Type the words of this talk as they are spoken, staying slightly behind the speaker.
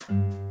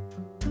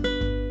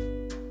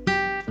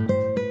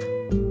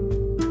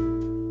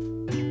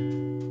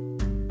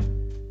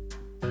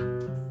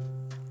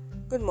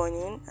Good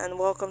morning and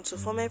welcome to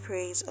For My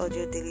Praise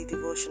Audio Daily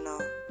Devotional.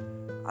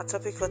 Our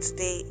topic for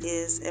today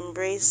is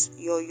Embrace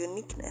Your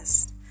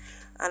Uniqueness,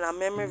 and our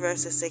memory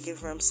verse is taken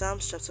from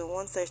Psalms chapter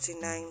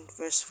 139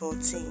 verse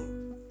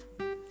 14.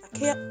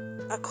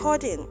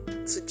 According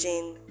to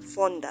Jane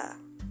Fonda,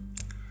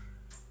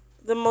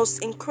 the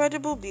most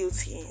incredible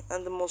beauty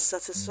and the most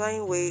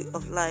satisfying way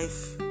of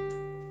life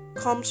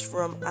comes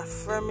from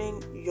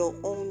affirming your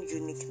own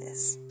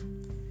uniqueness.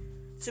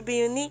 To be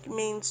unique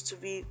means to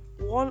be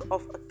one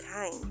of a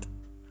kind.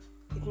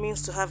 It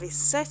means to have a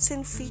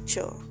certain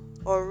feature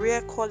or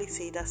rare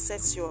quality that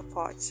sets you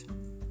apart.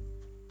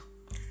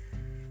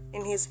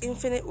 In His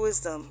infinite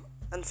wisdom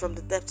and from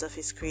the depth of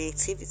His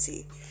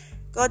creativity,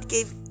 God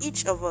gave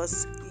each of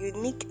us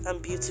unique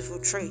and beautiful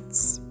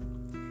traits.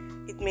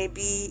 It may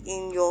be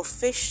in your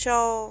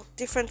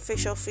different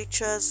facial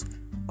features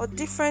or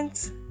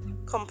different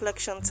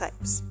complexion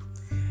types.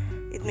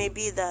 It may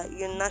be that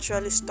you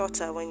naturally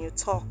stutter when you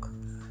talk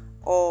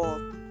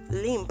or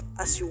limp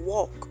as you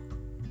walk.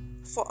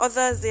 For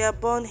others, they are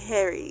born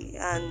hairy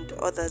and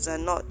others are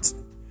not.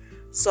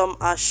 Some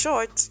are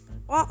short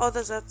while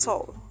others are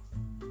tall.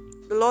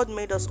 The Lord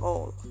made us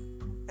all,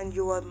 and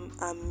you are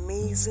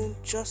amazing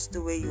just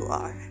the way you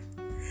are.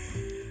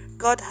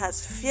 God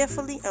has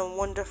fearfully and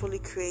wonderfully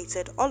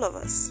created all of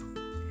us.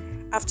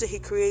 After He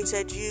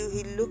created you,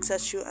 He looked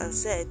at you and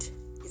said,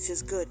 "It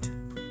is good."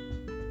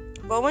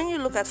 But when you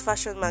look at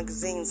fashion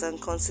magazines and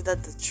consider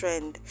the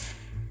trend,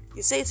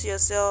 you say to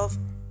yourself,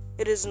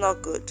 "It is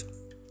not good."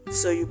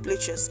 So you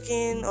bleach your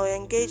skin or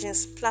engage in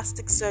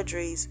plastic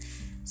surgeries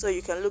so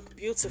you can look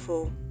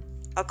beautiful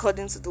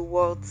according to the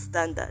world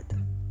standard.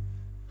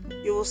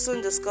 You will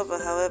soon discover,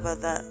 however,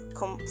 that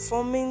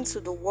conforming to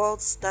the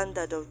world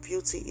standard of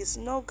beauty is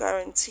no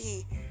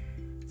guarantee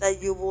that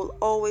you will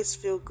always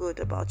feel good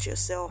about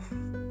yourself.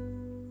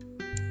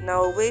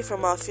 Now, away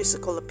from our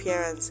physical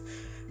appearance,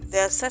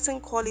 there are certain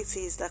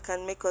qualities that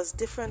can make us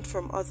different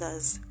from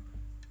others.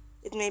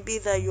 It may be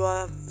that you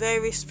are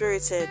very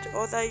spirited,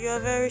 or that you are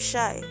very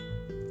shy,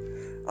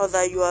 or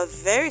that you are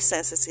very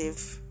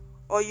sensitive,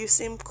 or you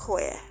seem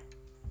queer.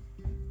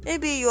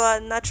 Maybe you are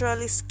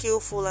naturally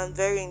skillful and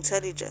very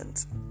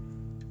intelligent.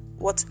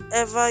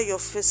 Whatever your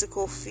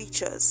physical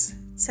features,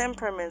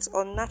 temperaments,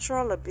 or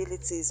natural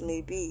abilities may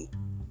be,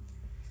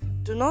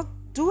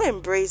 do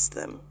embrace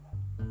them,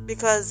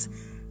 because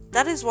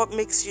that is what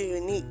makes you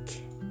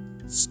unique.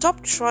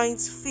 Stop trying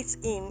to fit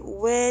in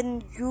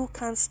when you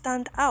can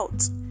stand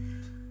out.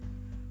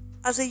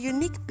 As a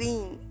unique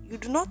being, you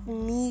do not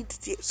need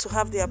to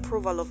have the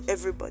approval of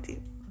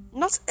everybody.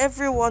 Not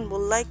everyone will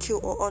like you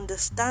or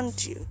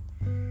understand you.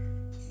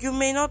 You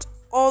may not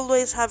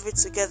always have it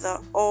together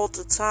all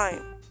the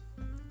time,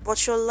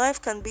 but your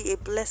life can be a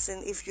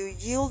blessing if you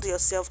yield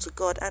yourself to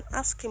God and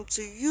ask Him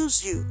to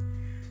use you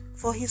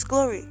for His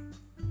glory.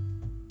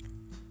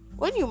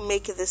 When you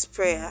make this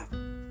prayer,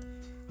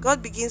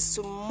 God begins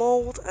to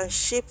mold and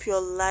shape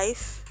your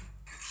life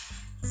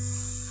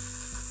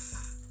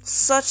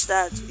such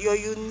that your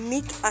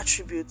unique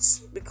attributes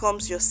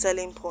becomes your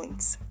selling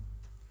point.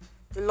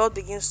 The Lord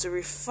begins to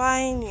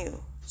refine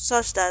you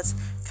such that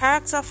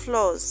character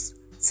flaws,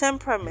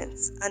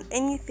 temperaments, and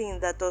anything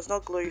that does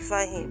not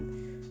glorify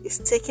Him is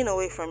taken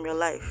away from your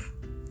life.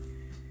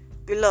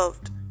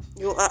 Beloved,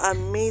 you are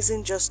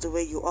amazing just the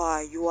way you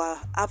are. You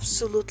are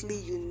absolutely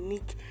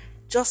unique,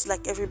 just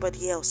like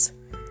everybody else.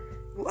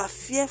 You are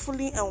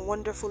fearfully and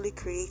wonderfully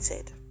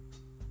created.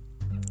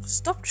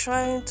 Stop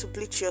trying to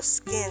bleach your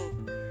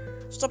skin.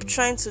 Stop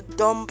trying to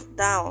dumb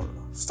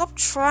down. Stop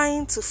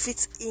trying to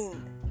fit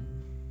in.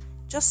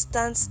 Just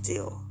stand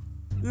still.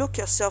 Look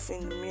yourself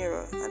in the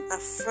mirror and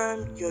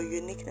affirm your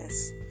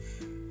uniqueness.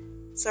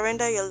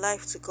 Surrender your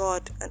life to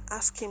God and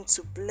ask Him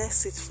to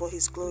bless it for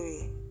His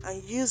glory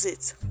and use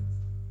it.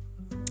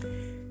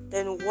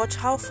 Then watch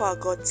how far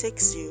God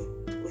takes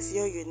you with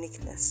your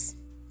uniqueness.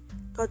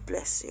 God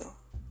bless you.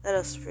 Let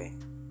us pray.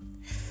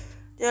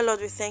 Dear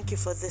Lord, we thank You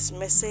for this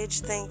message.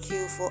 Thank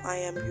You for I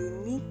am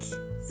unique.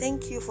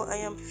 Thank You for I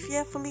am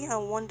fearfully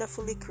and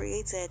wonderfully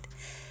created.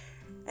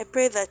 I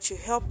pray that You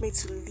help me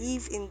to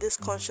live in this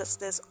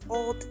consciousness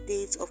all the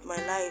days of my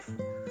life.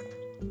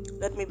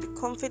 Let me be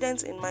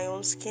confident in my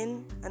own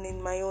skin and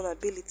in my own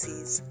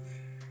abilities.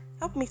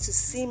 Help me to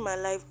see my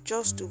life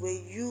just the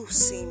way You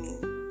see me.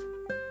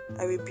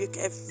 I rebuke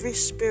every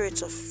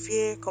spirit of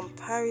fear,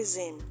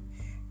 comparison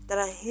that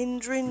are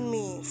hindering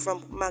me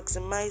from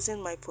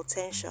maximizing my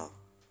potential.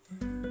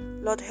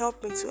 Lord,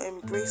 help me to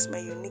embrace my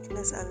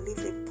uniqueness and live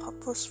a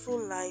purposeful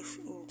life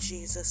in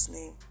Jesus'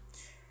 name.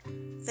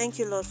 Thank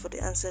You, Lord, for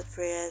the answered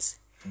prayers.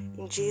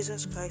 In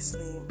Jesus Christ's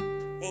name,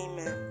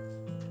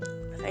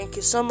 amen. Thank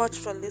you so much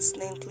for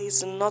listening.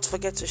 Please do not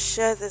forget to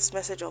share this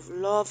message of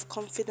love,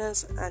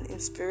 confidence, and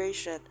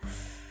inspiration.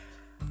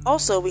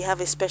 Also, we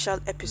have a special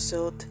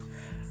episode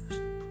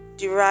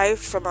derived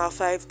from our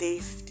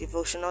 5-day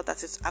devotional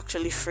that is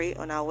actually free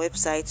on our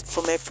website,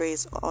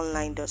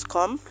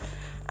 formaypraiseonline.com.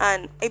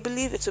 And I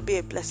believe it will be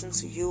a blessing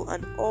to you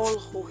and all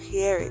who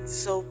hear it.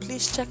 So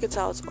please check it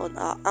out on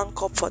our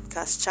Anchor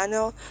podcast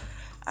channel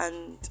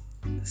and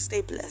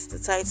Stay blessed. The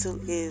title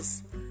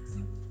is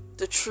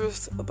The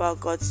Truth About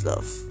God's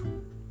Love.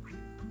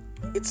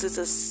 It is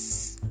a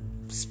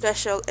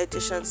special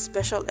edition,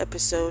 special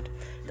episode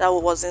that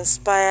was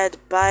inspired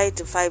by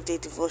the 5-day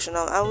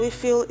devotional, and we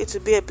feel it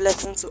will be a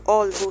blessing to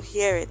all who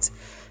hear it.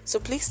 So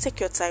please take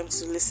your time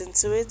to listen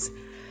to it.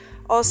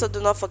 Also,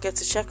 do not forget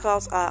to check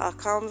out our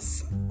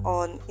accounts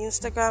on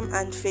Instagram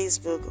and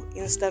Facebook.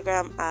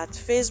 Instagram at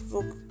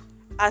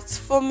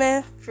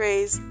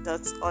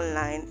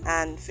fomepraise.online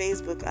and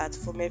Facebook at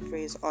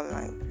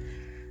fomepraiseonline.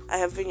 I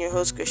have been your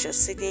host,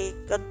 Gracious Sige.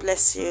 God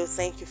bless you.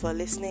 Thank you for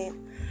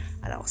listening,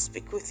 and I'll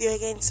speak with you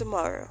again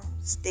tomorrow.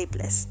 Stay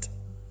blessed.